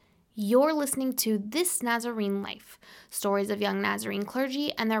You're listening to This Nazarene Life, stories of young Nazarene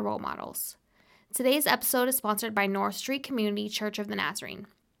clergy and their role models. Today's episode is sponsored by North Street Community Church of the Nazarene.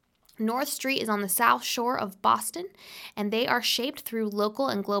 North Street is on the South Shore of Boston, and they are shaped through local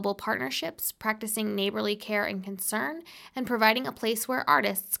and global partnerships, practicing neighborly care and concern, and providing a place where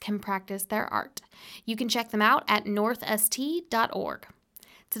artists can practice their art. You can check them out at northst.org.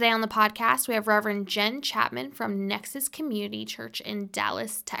 Today on the podcast, we have Reverend Jen Chapman from Nexus Community Church in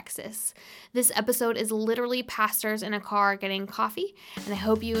Dallas, Texas. This episode is literally pastors in a car getting coffee, and I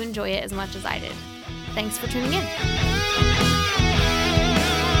hope you enjoy it as much as I did. Thanks for tuning in.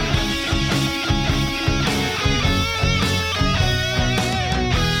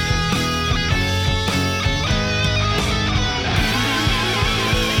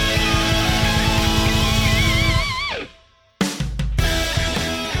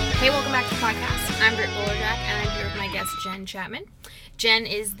 Hey, welcome back to the podcast. I'm Britt Bolojak, and I'm here with my guest, Jen Chapman. Jen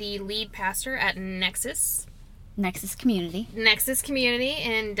is the lead pastor at Nexus Community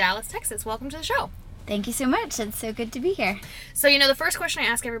in Dallas, Texas. Welcome to the show. Thank you so much. It's so good to be here. So, the first question I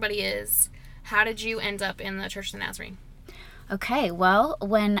ask everybody is, how did you end up in the Church of the Nazarene? Okay, well,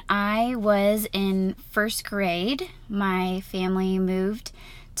 when I was in first grade, my family moved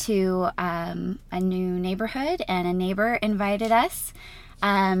to a new neighborhood, and a neighbor invited us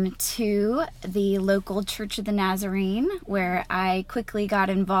to the local Church of the Nazarene, where I quickly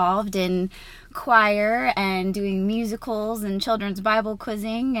got involved in choir and doing musicals and children's Bible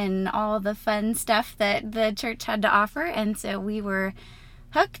quizzing and all the fun stuff that the church had to offer. And so we were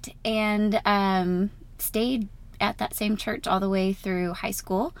hooked and stayed at that same church all the way through high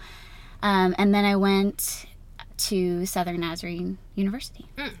school. And then I went to Southern Nazarene University.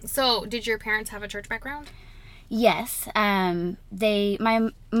 So did your parents have a church background? Yes. My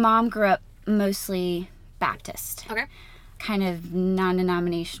mom grew up mostly Baptist. Okay. Kind of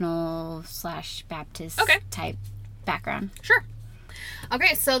non-denominational / Baptist type background. Sure.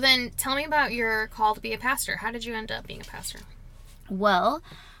 Okay, so then tell me about your call to be a pastor. How did you end up being a pastor? Well,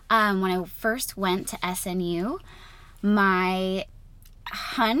 when I first went to SNU, my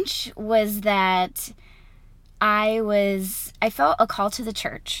hunch was that I felt a call to the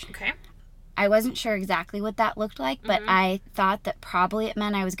church. Okay. I wasn't sure exactly what that looked like, but I thought that probably it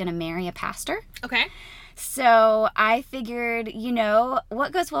meant I was going to marry a pastor. Okay. So I figured,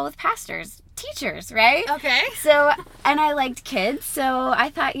 what goes well with pastors? Teachers, right? Okay. So, and I liked kids, so I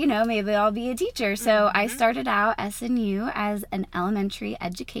thought, maybe I'll be a teacher. So I started out SNU as an elementary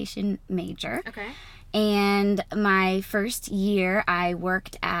education major. Okay. And my first year, I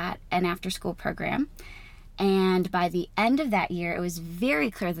worked at an after-school program. And by the end of that year, it was very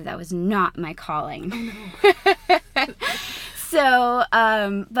clear that was not my calling. Oh, no. So,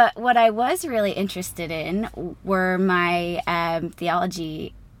 but what I was really interested in were my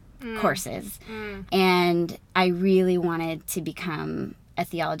theology courses. And I really wanted to become a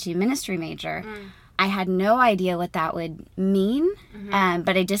theology ministry major. I had no idea what that would mean,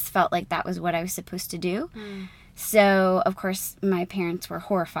 but I just felt like that was what I was supposed to do. So, of course, my parents were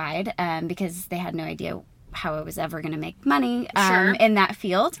horrified because they had no idea how I was ever going to make money in that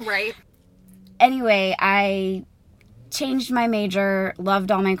field. Right. Anyway, I changed my major,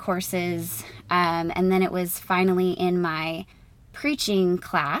 loved all my courses, and then it was finally in my preaching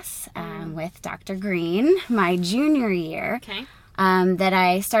class with Dr. Green, my junior year, that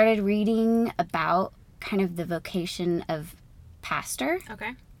I started reading about kind of the vocation of pastor.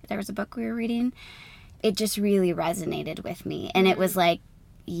 Okay. There was a book we were reading. It just really resonated with me, and it was like,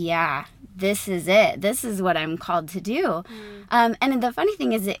 yeah, this is it. This is what I'm called to do. And the funny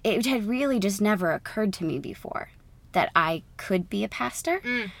thing is, it had really just never occurred to me before that I could be a pastor.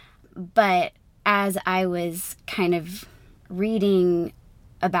 But as I was kind of reading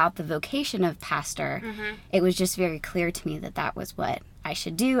about the vocation of pastor, it was just very clear to me that that was what I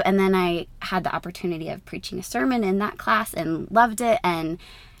should do. And then I had the opportunity of preaching a sermon in that class and loved it and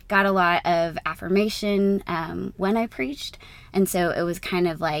got a lot of affirmation when I preached. And so it was kind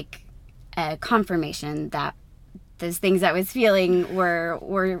of like a confirmation that those things I was feeling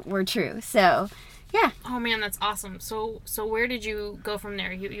were true. So, yeah. Oh, man, that's awesome. So where did you go from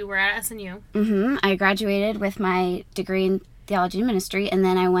there? You were at SNU. I graduated with my degree in theology and ministry, and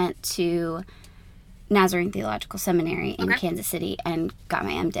then I went to Nazarene Theological Seminary in Kansas City and got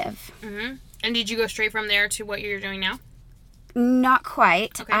my MDiv. And did you go straight from there to what you're doing now? Not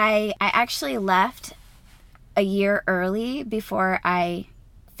quite. Okay. I actually left a year early before I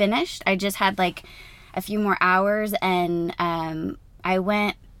finished. I just had like a few more hours, and I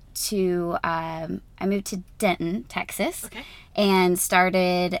moved to Denton, Texas, and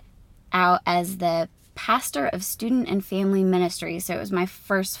started out as the pastor of student and family ministry. So it was my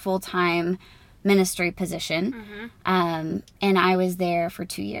first full-time ministry position. And I was there for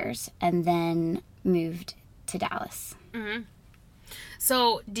 2 years and then moved to Dallas.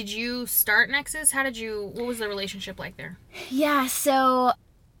 So did you start Nexus? What was the relationship like there? Yeah, so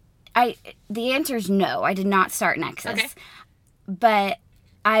the answer is no. I did not start Nexus. Okay. But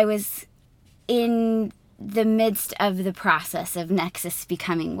I was in the midst of the process of Nexus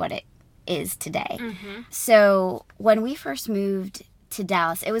becoming what it is today. So when we first moved to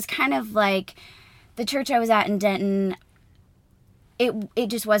Dallas, it was kind of like the church I was at in Denton, it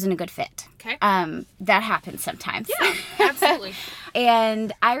just wasn't a good fit. Okay. That happens sometimes. Yeah, absolutely.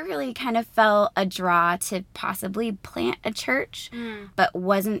 And I really kind of felt a draw to possibly plant a church, but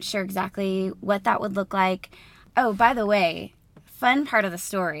wasn't sure exactly what that would look like. Oh, by the way, fun part of the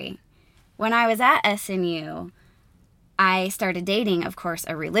story. When I was at SNU, I started dating, of course,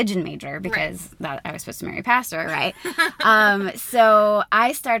 a religion major because I was supposed to marry a pastor, right? So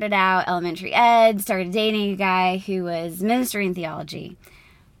I started out elementary ed, started dating a guy who was ministry in theology.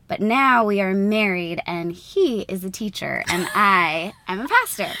 But now we are married, and he is a teacher, and I am a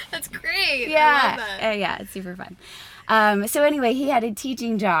pastor. That's great. Yeah. I love that. Yeah, it's super fun. So anyway, he had a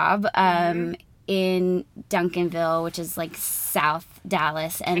teaching job in Duncanville, which is like South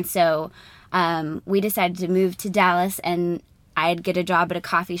Dallas. And so we decided to move to Dallas, and I'd get a job at a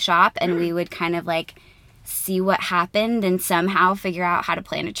coffee shop, and we would kind of like see what happened and somehow figure out how to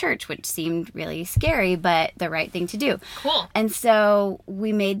plant a church, which seemed really scary, but the right thing to do. Cool. And so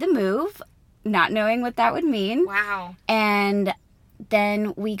we made the move, not knowing what that would mean. Wow. And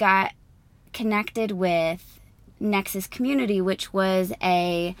then we got connected with Nexus Community, which was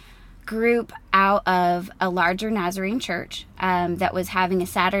a group out of a larger Nazarene church that was having a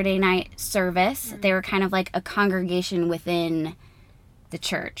Saturday night service. They were kind of like a congregation within the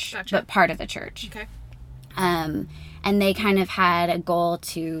church, but part of the church. Okay. And they kind of had a goal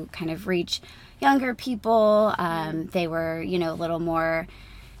to kind of reach younger people. They were, a little more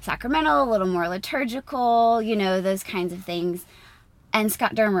sacramental, a little more liturgical, those kinds of things. And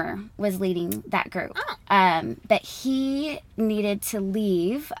Scott Dermer was leading that group. Oh. But he needed to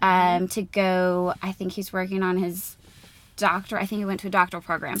leave to go, I think he's working on his doctorate. I think he went to a doctoral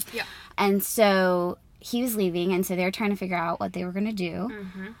program. Yeah. And so he was leaving, and so they were trying to figure out what they were going to do.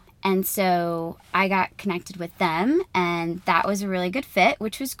 And so I got connected with them, and that was a really good fit,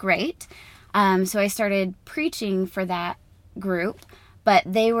 which was great. So I started preaching for that group, but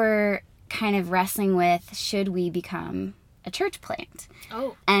they were kind of wrestling with, should we become a church plant?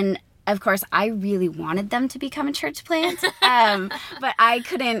 Oh. And of course, I really wanted them to become a church plant, but I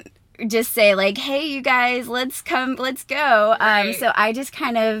couldn't just say like, hey, you guys, let's go. Right. So I just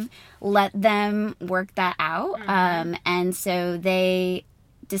kind of let them work that out. And so they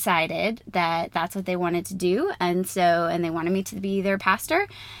decided that that's what they wanted to do. And they wanted me to be their pastor.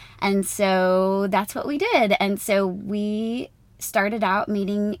 And so that's what we did. And so we started out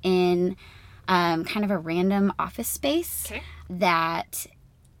meeting in kind of a random office space that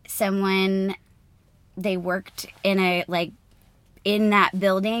they worked in that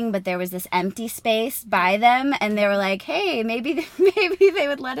building, but there was this empty space by them, and they were like, hey, maybe they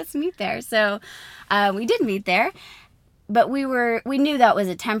would let us meet there. So we did meet there, but we knew that was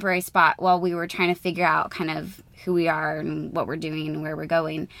a temporary spot while we were trying to figure out kind of who we are and what we're doing and where we're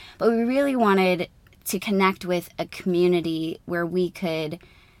going. But we really wanted to connect with a community where we could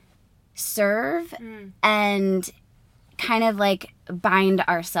serve and kind of like bind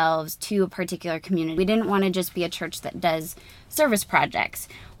ourselves to a particular community. We didn't want to just be a church that does service projects.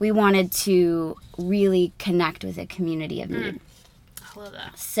 We wanted to really connect with a community of need. I love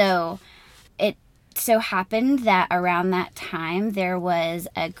that. So it so happened that around that time there was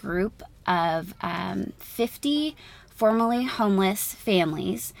a group of 50 formerly homeless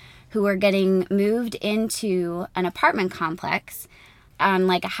families who were getting moved into an apartment complex on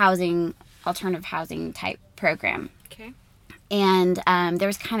like a alternative housing type program. Okay. And there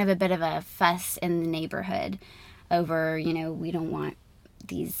was kind of a bit of a fuss in the neighborhood over, we don't want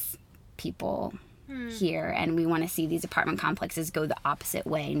these people here, and we want to see these apartment complexes go the opposite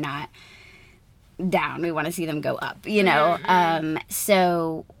way, not down. We want to see them go up,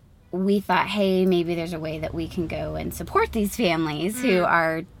 So we thought, hey, maybe there's a way that we can go and support these families who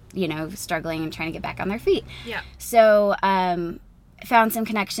are, struggling and trying to get back on their feet. Yeah. So found some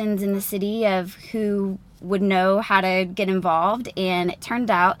connections in the city of who would know how to get involved, and it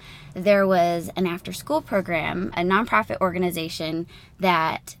turned out there was an after-school program, a nonprofit organization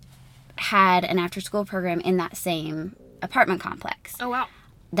that had an after-school program in that same apartment complex. Oh, wow.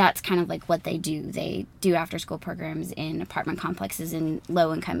 that's kind of like what they do. They do after-school programs in apartment complexes in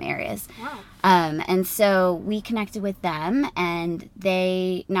low-income areas. Wow. And so we connected with them, and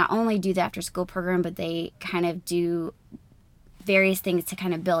they not only do the after-school program, but they kind of do various things to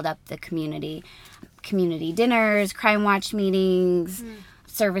kind of build up the community. Community dinners, crime watch meetings,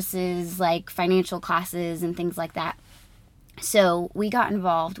 services like financial classes and things like that. So we got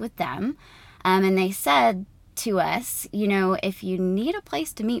involved with them, and they said to us, you know, if you need a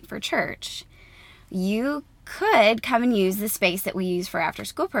place to meet for church, you could come and use the space that we use for after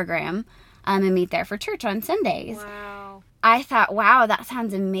school program and meet there for church on Sundays. Wow. I thought, wow, that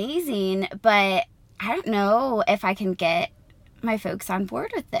sounds amazing, but I don't know if I can get my folks on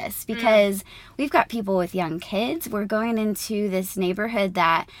board with this, because we've got people with young kids. We're going into this neighborhood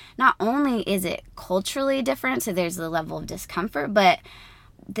that not only is it culturally different, so there's the level of discomfort, but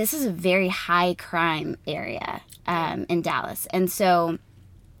this is a very high crime area in Dallas. And so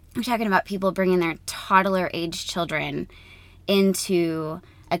we're talking about people bringing their toddler-age children into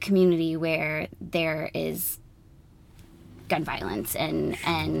a community where there is gun violence and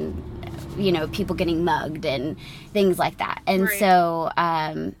you know, people getting mugged and things like that. And so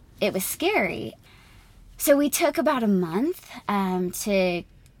it was scary. So we took about a month to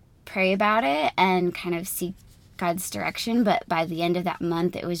pray about it and kind of seek God's direction. But by the end of that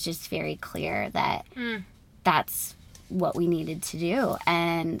month, it was just very clear that that's what we needed to do.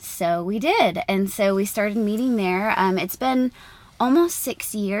 And so we did. And so we started meeting there. It's been almost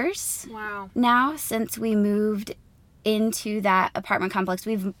 6 years now since we moved into that apartment complex.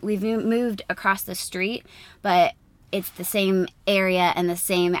 We've moved across the street, but it's the same area and the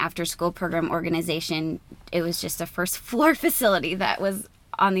same after school program organization. It was just a first floor facility that was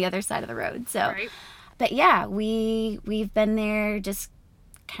on the other side of the road. So, but yeah, we've been there just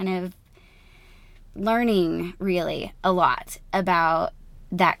kind of learning really a lot about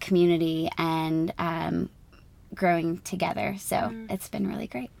that community and growing together. So it's been really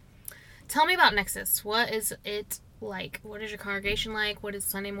great. Tell me about Nexus. What is it like? What is your congregation like? What is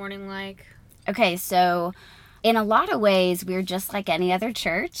Sunday morning like? Okay, so in a lot of ways, we're just like any other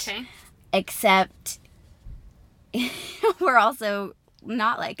church. Okay. Except we're also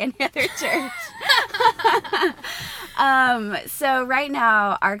not like any other church. So right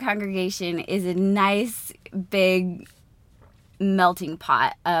now, our congregation is a nice, big melting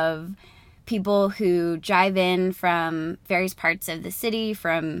pot of people who drive in from various parts of the city,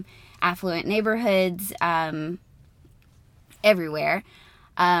 from affluent neighborhoods, everywhere.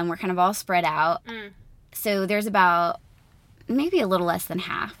 We're kind of all spread out. So there's about maybe a little less than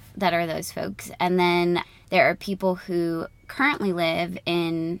half that are those folks. And then there are people who currently live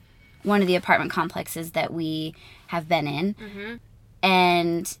in one of the apartment complexes that we have been in.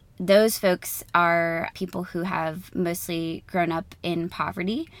 And those folks are people who have mostly grown up in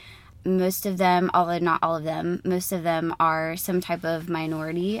poverty. Most of them, although not all of them, most of them are some type of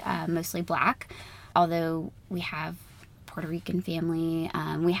minority, mostly Black, although we have Puerto Rican family.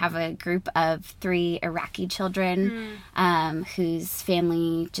 We have a group of 3 Iraqi children whose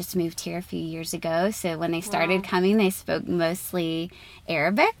family just moved here a few years ago. So when they started coming, they spoke mostly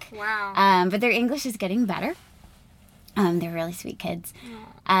Arabic. But their English is getting better. They're really sweet kids.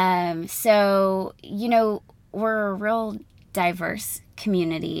 So, you know, we're a real diverse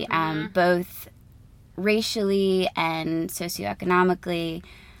community, both racially and socioeconomically.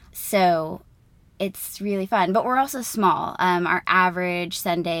 So it's really fun, but we're also small. Our average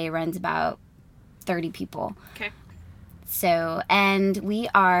Sunday runs about 30 people. Okay. So, and we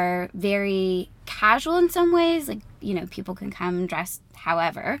are very casual in some ways. Like, you know, people can come dressed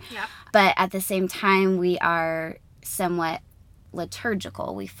however. But at the same time, we are somewhat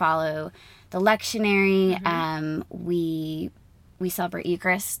liturgical. We follow the lectionary. We celebrate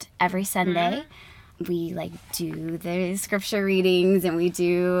Eucharist every Sunday. We like do the scripture readings, and we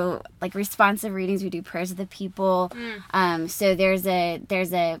do like responsive readings. We do prayers of the people. So there's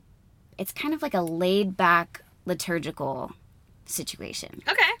a it's kind of like a laid back liturgical situation.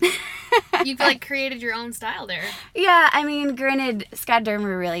 Okay. You've like created your own style there. Yeah, I mean, granted, Scott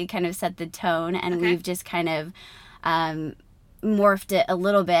Dermer really kind of set the tone, and we've just kind of morphed it a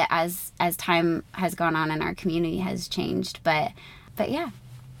little bit as time has gone on and our community has changed. But yeah.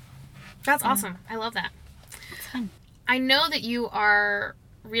 That's awesome. I love that. It's fun. I know that you are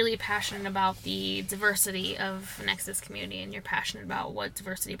really passionate about the diversity of Nexus community, and you're passionate about what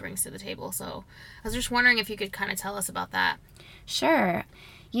diversity brings to the table. So I was just wondering if you could kind of tell us about that. Sure.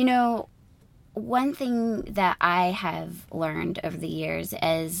 You know, one thing that I have learned over the years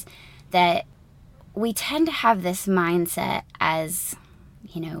is that we tend to have this mindset as,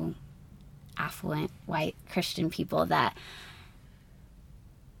 you know, affluent white Christian people that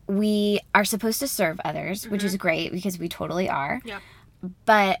we are supposed to serve others, which is great because we totally are. Yeah.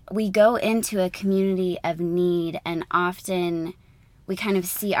 But we go into a community of need, and often we kind of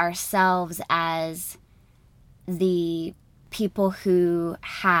see ourselves as the people who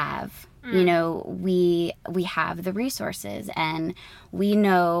have, you know, we have the resources, and we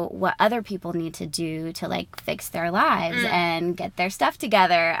know what other people need to do to like fix their lives and get their stuff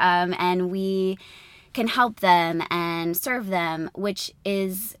together, and we can help them and serve them, which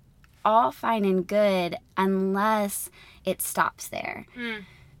is all fine and good unless it stops there.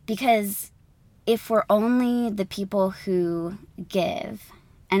 Because if we're only the people who give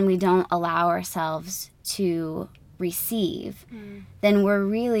and we don't allow ourselves to receive, then we're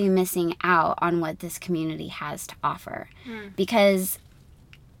really missing out on what this community has to offer. Because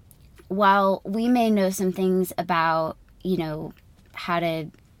while we may know some things about, you know, how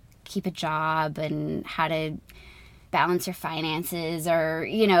to keep a job and how to balance your finances or,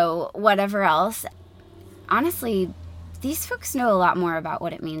 you know, whatever else, honestly, these folks know a lot more about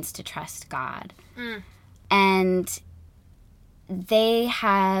what it means to trust God. And they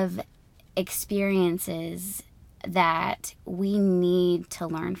have experiences that we need to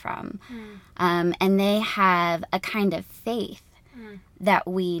learn from. And they have a kind of faith that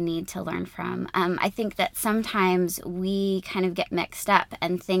we need to learn from. I think that sometimes we kind of get mixed up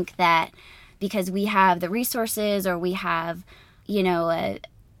and think that because we have the resources or we have, you know,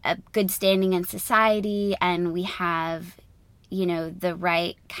 a good standing in society and we have, you know, the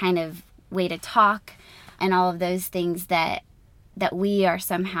right kind of way to talk and all of those things, that we are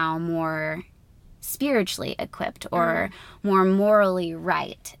somehow more spiritually equipped or more morally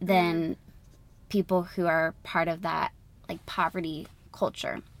right than people who are part of that like poverty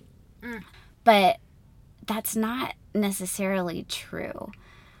culture. But that's not necessarily true.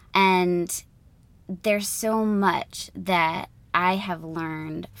 And there's so much that I have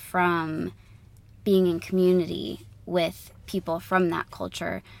learned from being in community with people from that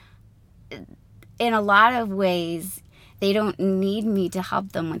culture. In a lot of ways, they don't need me to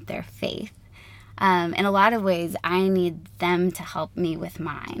help them with their faith. In a lot of ways, I need them to help me with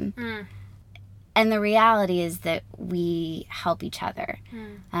mine. And the reality is that we help each other.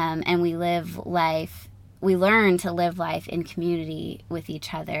 And we learn to live life in community with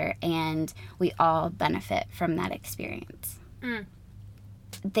each other, and we all benefit from that experience.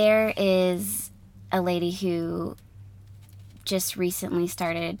 There is a lady who just recently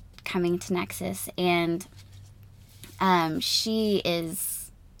started coming to Nexus, and she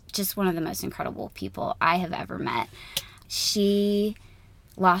is just one of the most incredible people I have ever met. She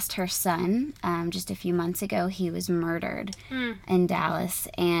lost her son just a few months ago. He was murdered in Dallas,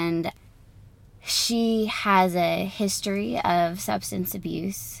 and she has a history of substance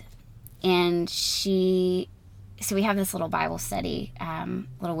abuse, and so we have this little Bible study,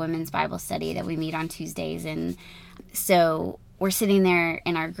 little women's Bible study that we meet on Tuesdays, and so we're sitting there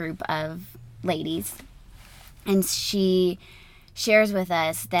in our group of ladies, and she shares with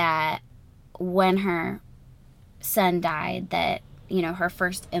us that when her son died, that, you know, her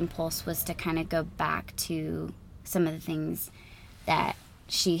first impulse was to kind of go back to some of the things that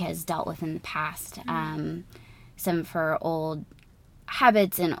she has dealt with in the past, some of her old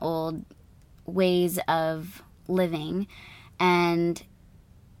habits and old ways of living. And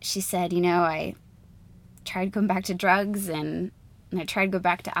she said, you know, I tried going back to drugs and I tried to go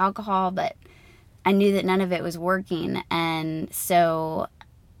back to alcohol, but I knew that none of it was working. And so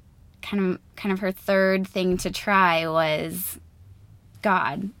kind of her third thing to try was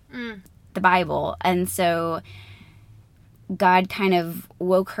God, the Bible. And so God kind of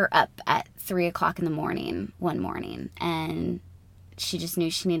woke her up at 3 o'clock in the morning one morning, and she just knew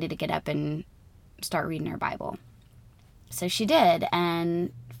she needed to get up and start reading her Bible. So she did,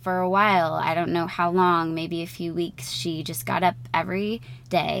 and for a while, I don't know how long, maybe a few weeks, she just got up every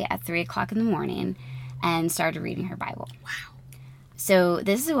day at 3 o'clock in the morning and started reading her Bible. Wow. So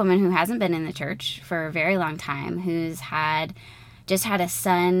this is a woman who hasn't been in the church for a very long time, who's just had a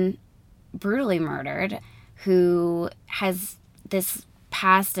son brutally murdered, who has this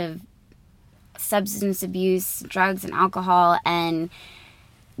past of substance abuse, drugs, and alcohol, and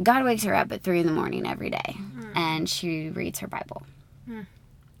God wakes her up at 3 in the morning every day, and she reads her Bible.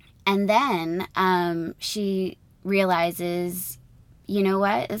 And then she realizes, you know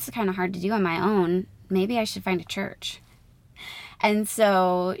what, this is kind of hard to do on my own. Maybe I should find a church. And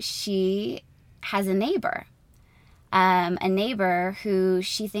so she has a neighbor who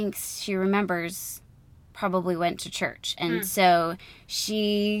she thinks she remembers probably went to church. And so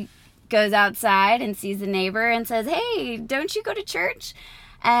she goes outside and sees the neighbor and says, hey, don't you go to church?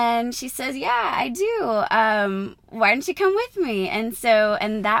 And she says, yeah, I do. Why don't you come with me? And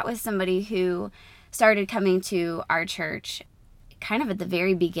that was somebody who started coming to our church kind of at the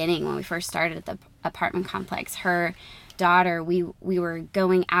very beginning when we first started at the apartment complex. Her daughter, we were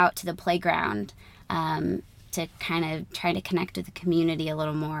going out to the playground to kind of try to connect with the community a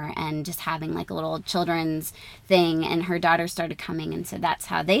little more and just having like a little children's thing. And her daughter started coming, and so that's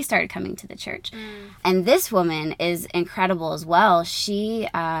how they started coming to the church. And this woman is incredible as well. She,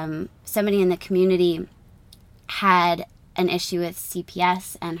 somebody in the community had an issue with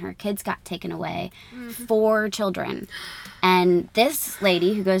CPS, and her kids got taken away. 4 children. And this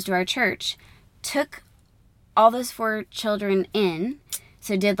lady who goes to our church took all those 4 children in,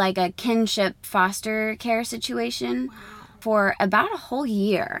 so did like a kinship foster care situation. For about a whole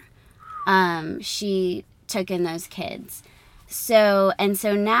year. She took in those kids. So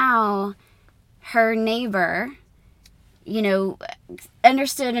now her neighbor, you know,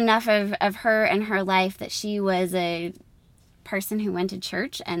 understood enough of her and her life that she was a person who went to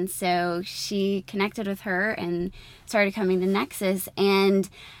church, and so she connected with her and started coming to Nexus. And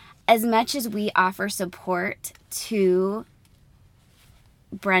as much as we offer support to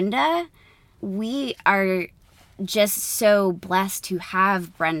Brenda, we are just so blessed to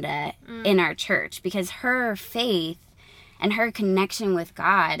have Brenda in our church, because her faith and her connection with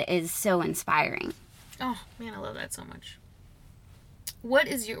God is so inspiring. Oh man, I love that so much.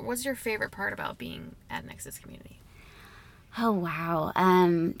 What's your favorite part about being at Nexus Community? Oh, wow.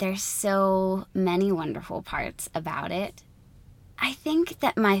 There's so many wonderful parts about it. I think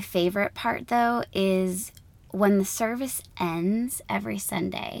that my favorite part, though, is when the service ends every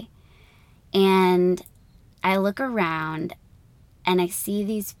Sunday and I look around and I see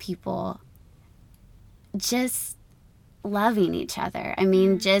these people just loving each other. I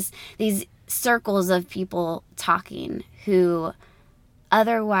mean, just these circles of people talking who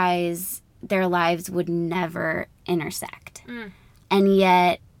otherwise their lives would never intersect. And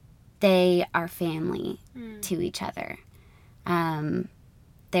yet they are family to each other.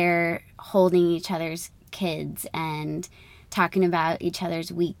 They're holding each other's kids and talking about each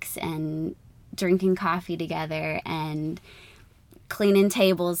other's weeks and drinking coffee together and cleaning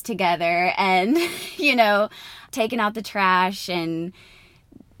tables together and, you know, taking out the trash, and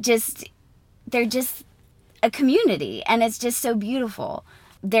they're just a community, and it's just so beautiful.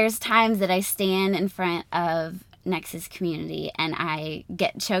 There's times that I stand in front of Nexus Community and I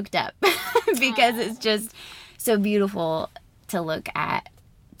get choked up because it's just so beautiful to look at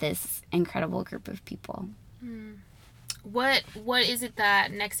this incredible group of people. What is it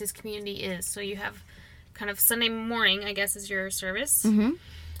that Nexus Community is? So you have kind of Sunday morning, I guess, is your service. And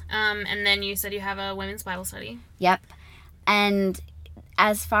then you said you have a women's Bible study. Yep. And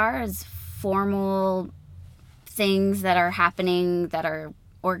as far as formal things that are happening that are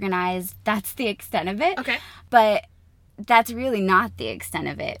organized, that's the extent of it. Okay. But that's really not the extent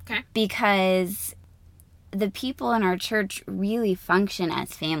of it. Okay. Because the people in our church really function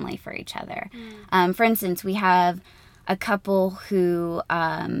as family for each other. For instance, we have a couple who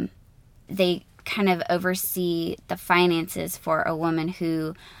they kind of oversee the finances for a woman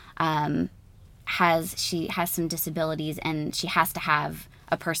who has some disabilities, and she has to have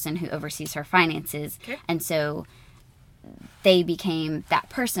a person who oversees her finances. Okay. And so they became that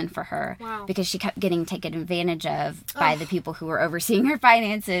person for her. Wow. Because she kept getting taken advantage of by the people who were overseeing her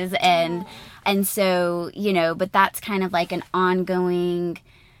finances. And so, you know, but that's kind of like an ongoing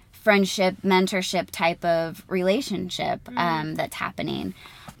friendship, mentorship type of relationship that's happening.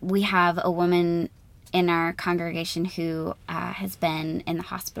 We have a woman in our congregation who has been in the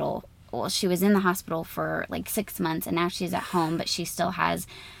hospital. Well, she was in the hospital for like 6 months, and now she's at home, but she still has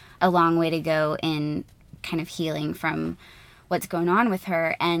a long way to go in kind of healing from what's going on with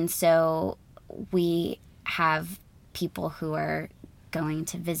her. And so we have people who are going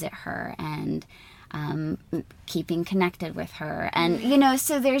to visit her and keeping connected with her. And, you know,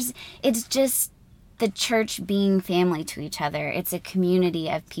 so it's just the church being family to each other. It's a community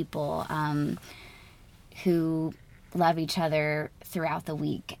of people who love each other throughout the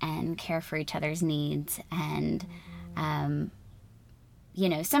week and care for each other's needs. And, you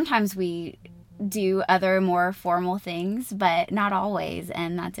know, sometimes we do other more formal things, but not always,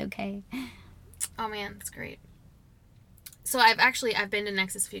 and that's okay. Oh man, that's great. So I've been to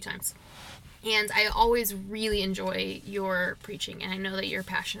Nexus a few times, and I always really enjoy your preaching, and I know that you're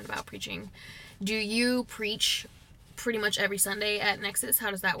passionate about preaching. Do you preach pretty much every Sunday at Nexus? How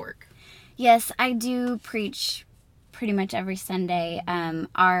does that work? Yes, I do preach pretty much every Sunday.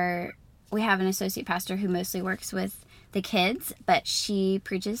 We have an associate pastor who mostly works with the kids, but she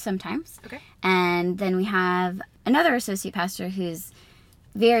preaches sometimes. Okay. And then we have another associate pastor who's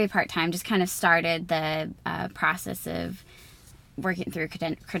very part-time, just kind of started the process of working through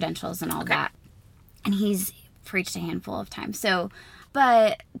credentials and all that. And he's preached a handful of times. So,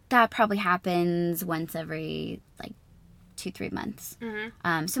 but that probably happens once every, 2-3 months.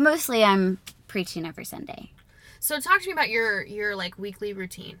 Mm-hmm. So mostly I'm preaching every Sunday. So talk to me about your weekly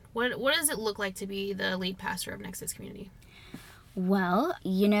routine. What does it look like to be the lead pastor of Nexus Community? Well,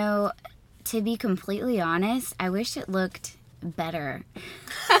 to be completely honest, I wish it looked better.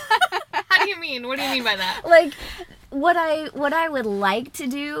 How do you mean? What do you mean by that? What I would like to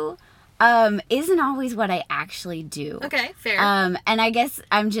do isn't always what I actually do. Okay, fair. And I guess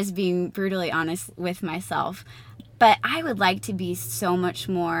I'm just being brutally honest with myself. But I would like to be so much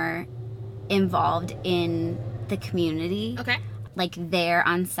more involved in the community. Okay. There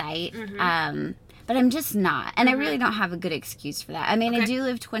on site. Mm-hmm. But I'm just not. And I really don't have a good excuse for that. I mean, I do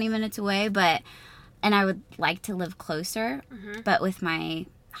live 20 minutes away, and I would like to live closer. Mm-hmm. But with my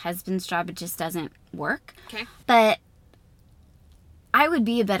husband's job, it just doesn't work. Okay. But I would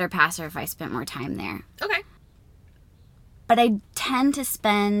be a better pastor if I spent more time there. Okay. But I tend to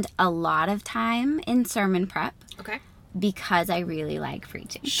spend a lot of time in sermon prep. Okay. Because I really like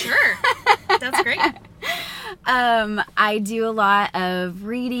preaching. Sure. That's great. I do a lot of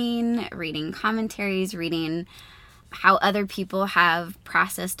reading commentaries, reading how other people have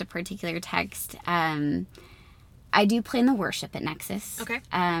processed a particular text. I do play in the worship at Nexus. Okay.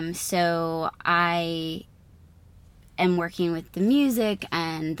 So I am working with the music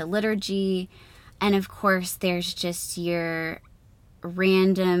and the liturgy. And of course, there's just your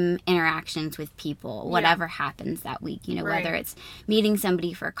random interactions with people, whatever happens that week, whether it's meeting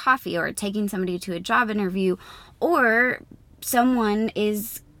somebody for coffee or taking somebody to a job interview, or someone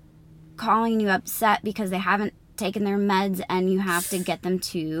is calling you upset because they haven't taken their meds and you have to get them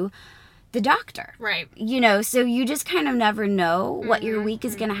to the doctor. Right. So you just kind of never know what your week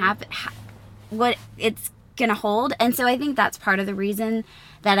is going to happen, what it's going to hold. And so I think that's part of the reason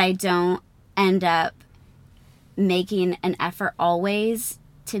that I don't end up making an effort always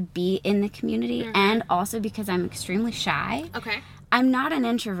to be in the community, and also because I'm extremely shy. Okay. I'm not an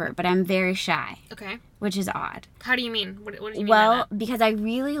introvert, but I'm very shy. Okay. Which is odd. How do you mean? What do you mean by that? Because I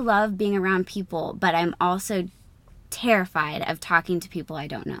really love being around people, but I'm also terrified of talking to people I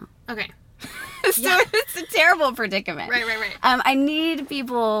don't know. Okay. So it's a terrible predicament. Right. I need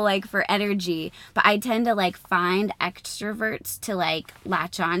people for energy, but I tend to find extroverts to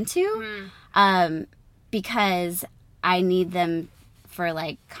latch onto. Because I need them for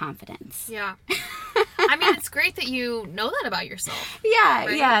confidence. Yeah. I mean, it's great that you know that about yourself. Yeah,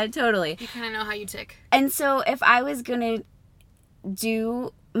 right? Yeah, totally. You kind of know how you tick. And so if I was going to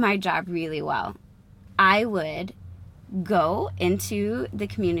do my job really well, I would go into the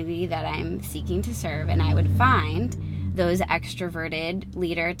community that I'm seeking to serve, and I would find those extroverted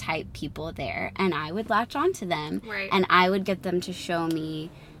leader type people there, and I would latch onto them. Right. And I would get them to show me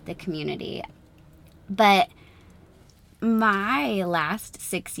the community. But my last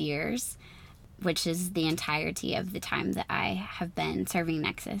 6 years, which is the entirety of the time that I have been serving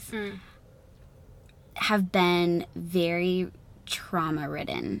Nexus, have been very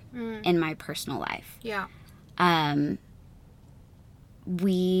trauma-ridden in my personal life. Yeah. My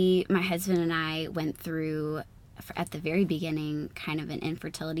husband and I went through, at the very beginning, kind of an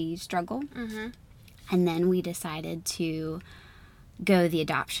infertility struggle. Mm-hmm. And then we decided to go the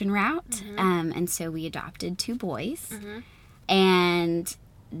adoption route. And so we adopted 2 boys. And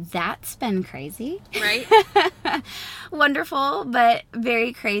that's been crazy. Right. Wonderful, but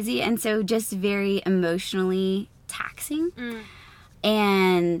very crazy. And so just very emotionally taxing.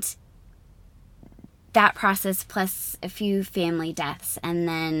 And that process plus a few family deaths and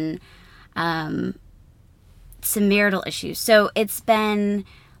then some marital issues. So it's been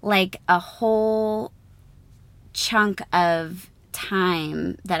a whole chunk of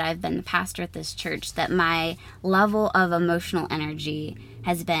time that I've been the pastor at this church that my level of emotional energy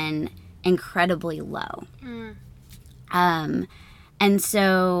has been incredibly low. And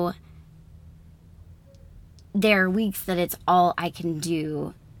so there are weeks that it's all I can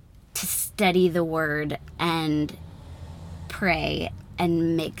do to study the word and pray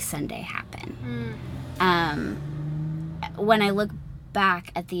and make Sunday happen. When I look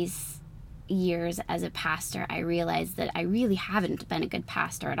back at these years as a pastor, I realized that I really haven't been a good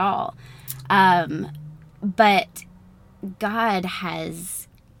pastor at all. But God has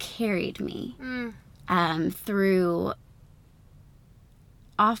carried me through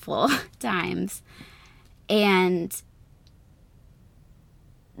awful times. And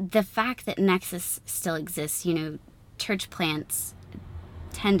the fact that Nexus still exists, church plants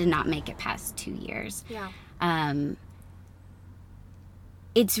tend to not make it past 2 years. Yeah.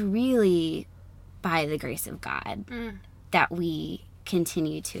 it's really by the grace of God that we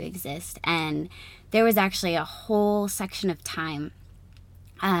continue to exist. And there was actually a whole section of time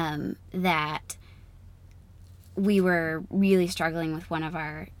that we were really struggling with one of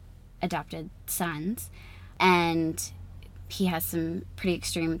our adopted sons, and he has some pretty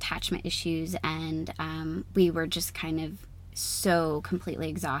extreme attachment issues, and we were just kind of so completely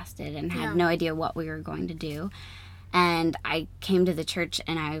exhausted and had no idea what we were going to do. And I came to the church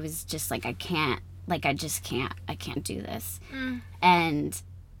and I was just like, I can't do this. And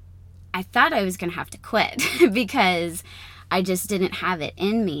I thought I was going to have to quit because I just didn't have it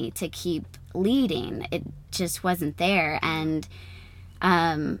in me to keep leading. It just wasn't there. And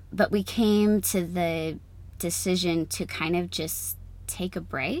but we came to the decision to kind of just take a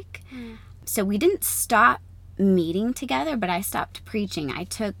break. So we didn't stop meeting together, but I stopped preaching. I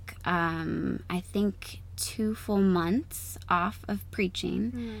took I think 2 full months off of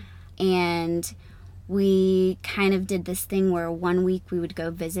preaching. And we kind of did this thing where one week we would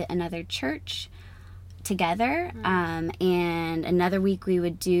go visit another church together, and another week we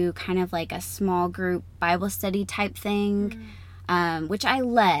would do kind of like a small group Bible study type thing, which I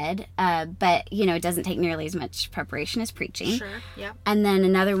led, but, you know, it doesn't take nearly as much preparation as preaching. Sure, yeah. And then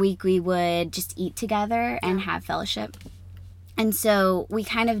another week we would just eat together and have fellowship. And so we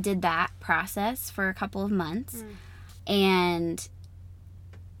kind of did that process for a couple of months. And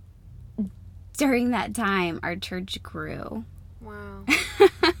during that time, our church grew. Wow.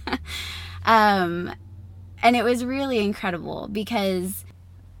 And it was really incredible because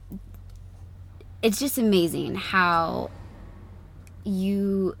it's just amazing how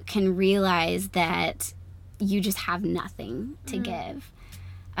you can realize that you just have nothing to give.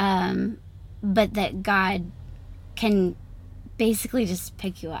 But that God can basically just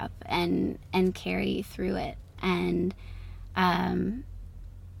pick you up and carry you through it. And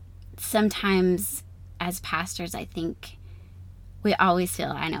sometimes as pastors, I think we always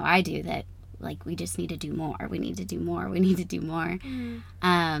feel, I know I do, that like we just need to do more. We need to do more. We need to do more.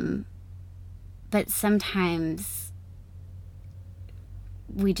 But sometimes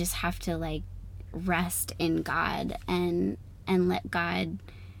we just have to like rest in God and let God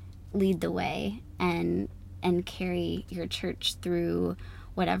lead the way and carry your church through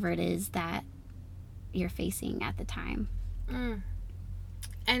whatever it is that you're facing at the time.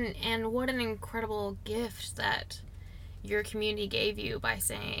 And what an incredible gift that your community gave you by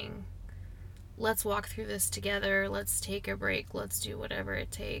saying, let's walk through this together, let's take a break, let's do whatever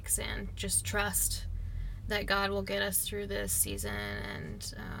it takes, and just trust that God will get us through this season.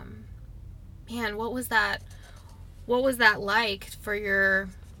 And man, what was that like for your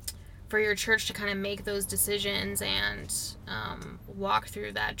church to kind of make those decisions and walk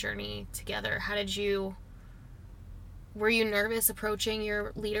through that journey together? Were you nervous approaching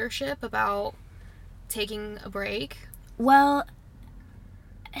your leadership about taking a break? Well,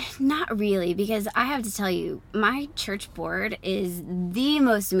 not really, because I have to tell you, my church board is the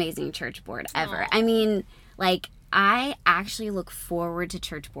most amazing church board ever. Aww. I mean, like, I actually look forward to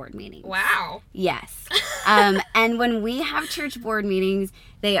church board meetings. Wow. Yes. And when we have church board meetings,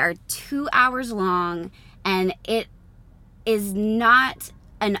 they are 2 hours long, and it is not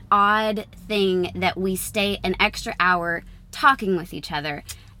an odd thing that we stay an extra hour talking with each other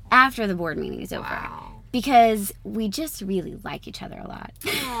after the board meeting is over. Wow. Because we just really like each other a lot.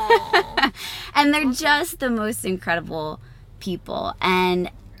 And they're just the most incredible people. And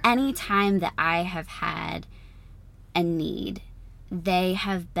anytime that I have had a need, they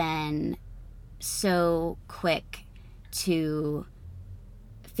have been so quick to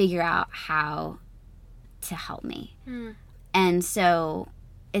figure out how to help me. And so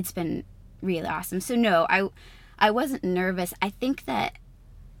it's been really awesome. So no, I wasn't nervous. I think that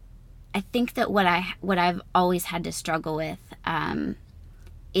what I've always had to struggle with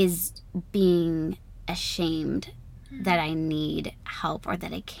is being ashamed that I need help or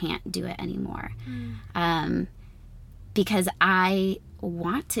that I can't do it anymore. Because I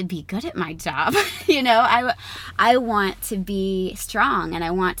want to be good at my job. You know, I want to be strong, and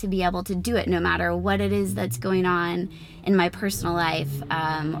I want to be able to do it no matter what it is that's going on in my personal life,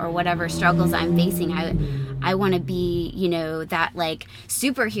 or whatever struggles I'm facing. I want to be, you know, that like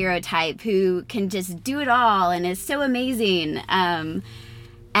superhero type who can just do it all and is so amazing.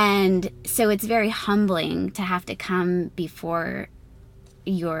 And so it's very humbling to have to come before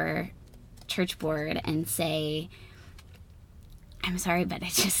your church board and say, I'm sorry, but I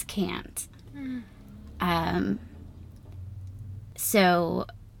just can't. So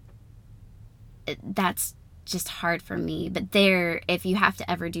that's just hard for me. But if you have to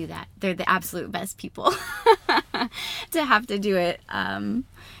ever do that, they're the absolute best people. to have to do it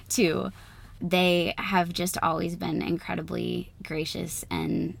too. They have just always been incredibly gracious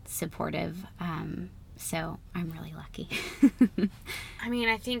and supportive. So I'm really lucky. I mean,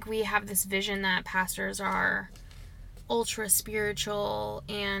 I think we have this vision that pastors are ultra spiritual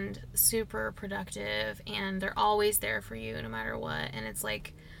and super productive, and they're always there for you no matter what. And it's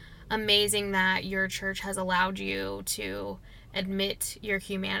like amazing that your church has allowed you to admit your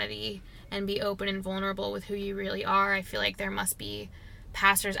humanity and be open and vulnerable with who you really are. I feel like there must be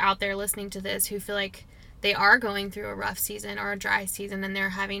pastors out there listening to this who feel like they are going through a rough season or a dry season, and they're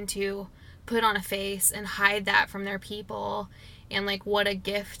having to put on a face and hide that from their people. And like, what a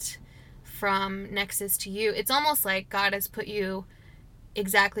gift from Nexus to you. It's almost like God has put you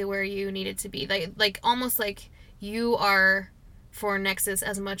exactly where you needed to be. Like almost like you are for Nexus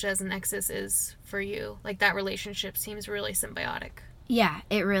as much as Nexus is for you. Like, that relationship seems really symbiotic. Yeah,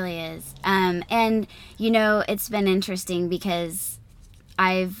 it really is. And you know, it's been interesting because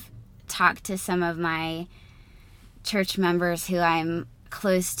I've talked to some of my church members who I'm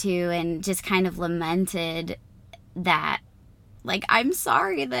close to and just kind of lamented that, like, I'm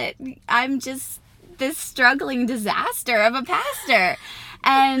sorry that I'm just this struggling disaster of a pastor.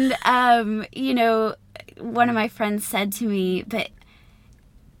 And, you know, one of my friends said to me, but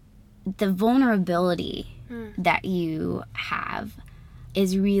the vulnerability that you have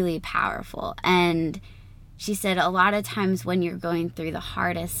is really powerful. And she said a lot of times when you're going through the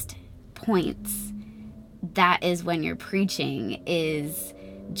hardest points, that is when your preaching is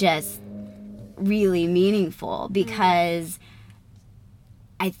just really meaningful, because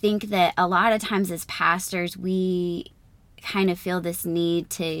I think that a lot of times as pastors, we kind of feel this need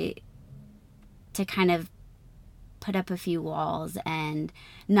to kind of put up a few walls and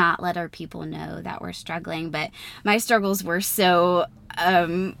not let our people know that we're struggling. But my struggles were so,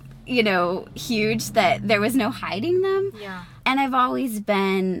 you know, huge that there was no hiding them. Yeah. And I've always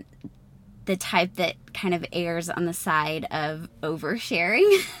been the type that kind of errs on the side of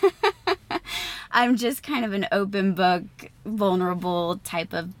oversharing. I'm just kind of an open book, vulnerable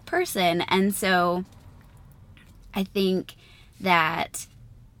type of person. And so I think that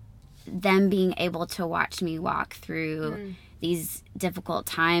them being able to watch me walk through these difficult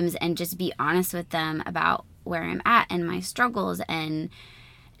times and just be honest with them about where I'm at and my struggles and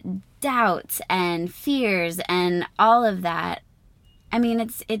doubts and fears and all of that. I mean,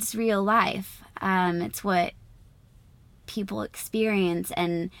 it's real life. It's what people experience,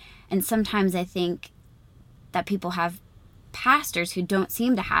 and sometimes I think that people have pastors who don't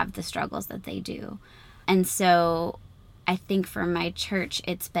seem to have the struggles that they do. And so I think for my church,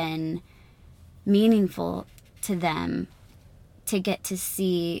 it's been meaningful to them to get to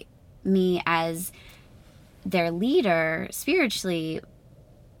see me as their leader spiritually,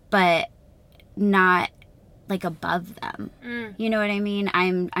 but not like above them. You know what I mean?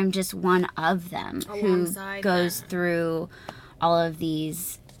 I'm just one of them Alongside who goes them. through all of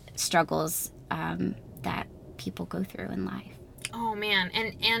these struggles that people go through in life. Oh man,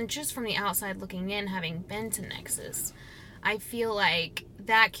 and just from the outside looking in, having been to Nexus, I feel like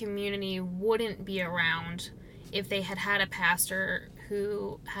that community wouldn't be around if they had had a pastor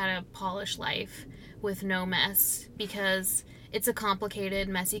who had a polished life with no mess, because it's a complicated,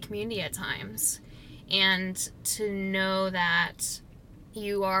 messy community at times. And to know that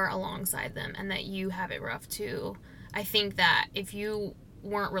you are alongside them and that you have it rough too, I think that if you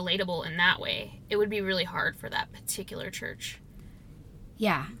weren't relatable in that way, it would be really hard for that particular church.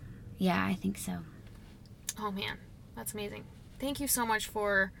 Yeah, I think so. Oh man, that's amazing. Thank you so much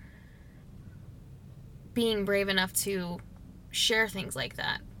for being brave enough to share things like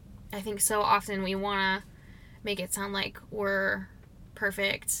that. I think so often we want to make it sound like we're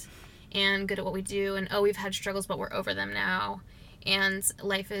perfect and good at what we do, and we've had struggles but we're over them now, and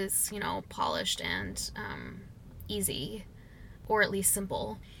life is, polished and easy, or at least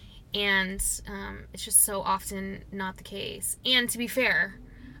simple. And it's just so often not the case. And to be fair,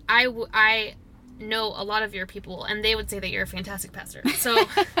 I know a lot of your people, and they would say that you're a fantastic pastor. So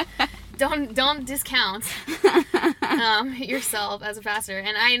don't discount yourself as a pastor.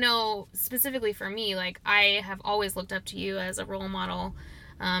 And I know specifically for me, like, I have always looked up to you as a role model,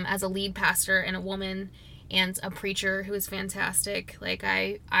 as a lead pastor and a woman and a preacher who is fantastic. Like,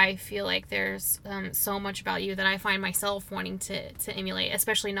 I feel like there's so much about you that I find myself wanting to emulate,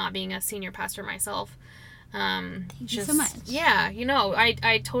 especially not being a senior pastor myself. Thank you so much. Yeah,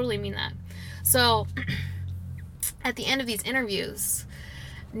 I totally mean that. So at the end of these interviews,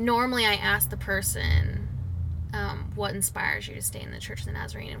 normally I ask the person, what inspires you to stay in the Church of the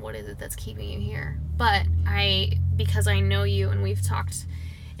Nazarene, and what is it that's keeping you here? But because I know you and we've talked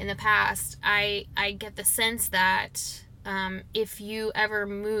in the past, I get the sense that if you ever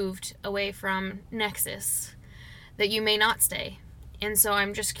moved away from Nexus, that you may not stay. And so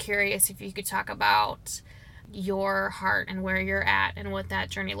I'm just curious if you could talk about your heart and where you're at and what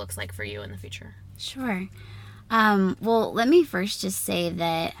that journey looks like for you in the future. Sure. Well, let me first just say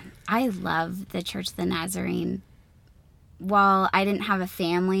that I love the Church of the Nazarene. While I didn't have a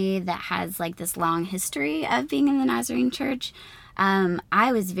family that has like this long history of being in the Nazarene Church,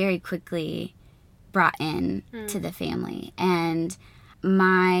 I was very quickly brought in to the family. And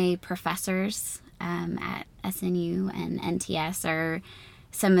my professors at SNU and NTS are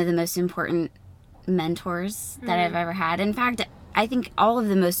some of the most important mentors that I've ever had. In fact, I think all of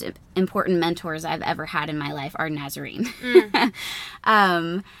the most important mentors I've ever had in my life are Nazarene.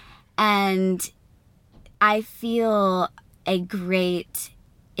 And I feel a great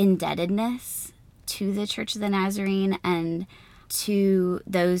indebtedness to the Church of the Nazarene and to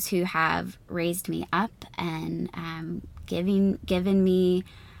those who have raised me up and given me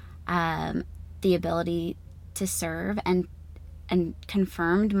the ability to serve and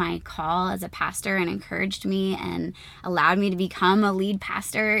confirmed my call as a pastor and encouraged me and allowed me to become a lead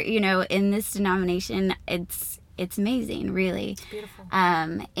pastor, in this denomination. It's amazing, really. It's beautiful.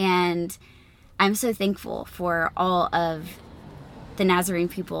 And I'm so thankful for all of the Nazarene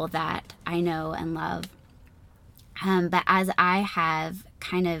people that I know and love. But as I have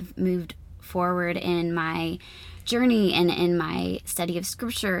kind of moved forward in my journey and in my study of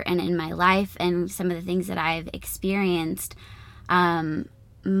Scripture and in my life and some of the things that I've experienced, I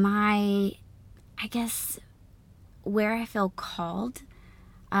guess where I feel called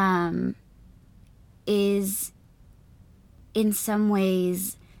is in some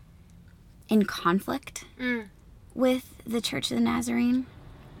ways in conflict with the Church of the Nazarene.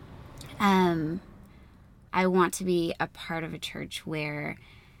 I want to be a part of a church where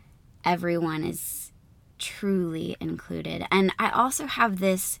everyone is truly included. And I also have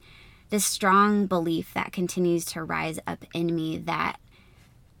this strong belief that continues to rise up in me that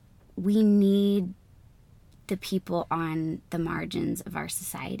we need the people on the margins of our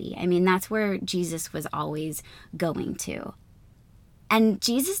society. I mean, that's where Jesus was always going to. And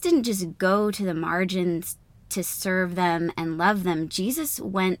Jesus didn't just go to the margins to serve them and love them. Jesus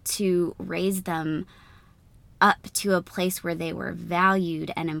went to raise them up to a place where they were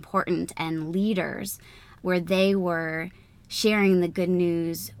valued and important and leaders, where they were sharing the good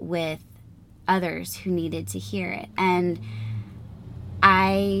news with others who needed to hear it. And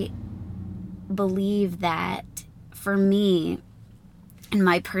I believe that for me and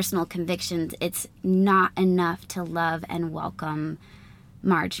my personal convictions, it's not enough to love and welcome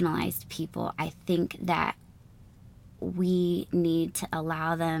marginalized people. I think that we need to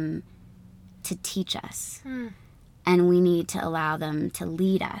allow them to teach us, and we need to allow them to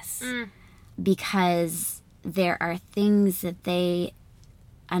lead us, because there are things that they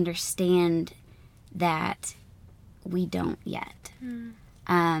understand that we don't yet.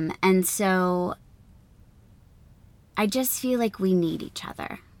 And so I just feel like we need each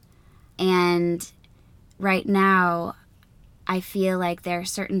other. And right now, I feel like there are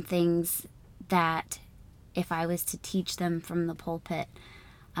certain things that if I was to teach them from the pulpit,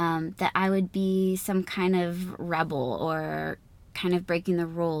 that I would be some kind of rebel or kind of breaking the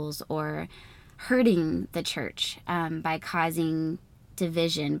rules or hurting the church by causing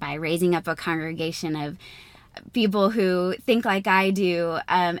division, by raising up a congregation of people who think like I do.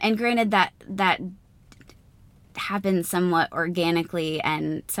 And granted that happens somewhat organically,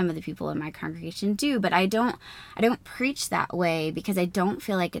 and some of the people in my congregation do, but I don't preach that way because I don't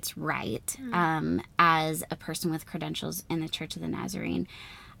feel like it's right as a person with credentials in the Church of the Nazarene.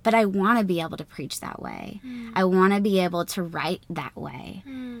 But I want to be able to preach that way. I want to be able to write that way.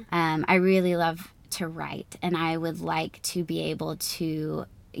 I really love to write, and I would like to be able to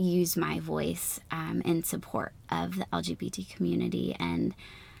use my voice in support of the LGBT community. And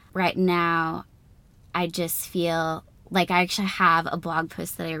right now, I just feel like I actually have a blog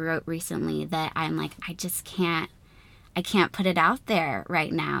post that I wrote recently that I'm like, I can't put it out there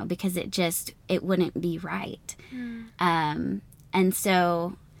right now because it wouldn't be right. And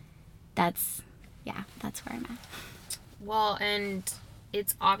so that's where I'm at. Well, and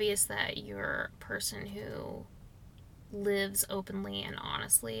it's obvious that you're a person who lives openly and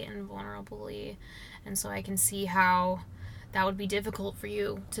honestly and vulnerably, and so I can see how that would be difficult for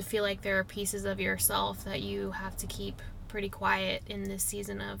you to feel like there are pieces of yourself that you have to keep pretty quiet in this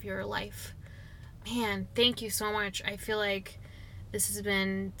season of your life. Man, thank you so much. I feel like this has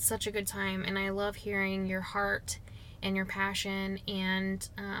been such a good time, and I love hearing your heart and your passion, and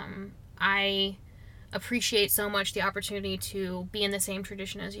I appreciate so much the opportunity to be in the same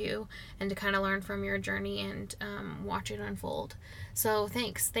tradition as you and to kind of learn from your journey and watch it unfold. So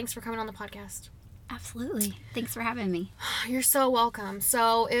thanks for coming on the podcast. Absolutely. Thanks for having me. You're so welcome.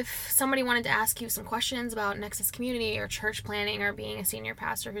 So if somebody wanted to ask you some questions about Nexus Community or church planning or being a senior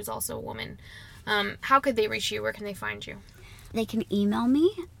pastor who's also a woman, how could they reach you? Where can they find you? They can email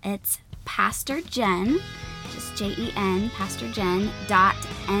me. It's Pastor Jen, just Jen,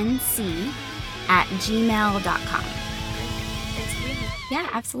 pastorjen.nc@gmail.com. Thanks for being here. Yeah,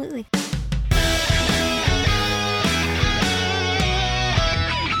 absolutely.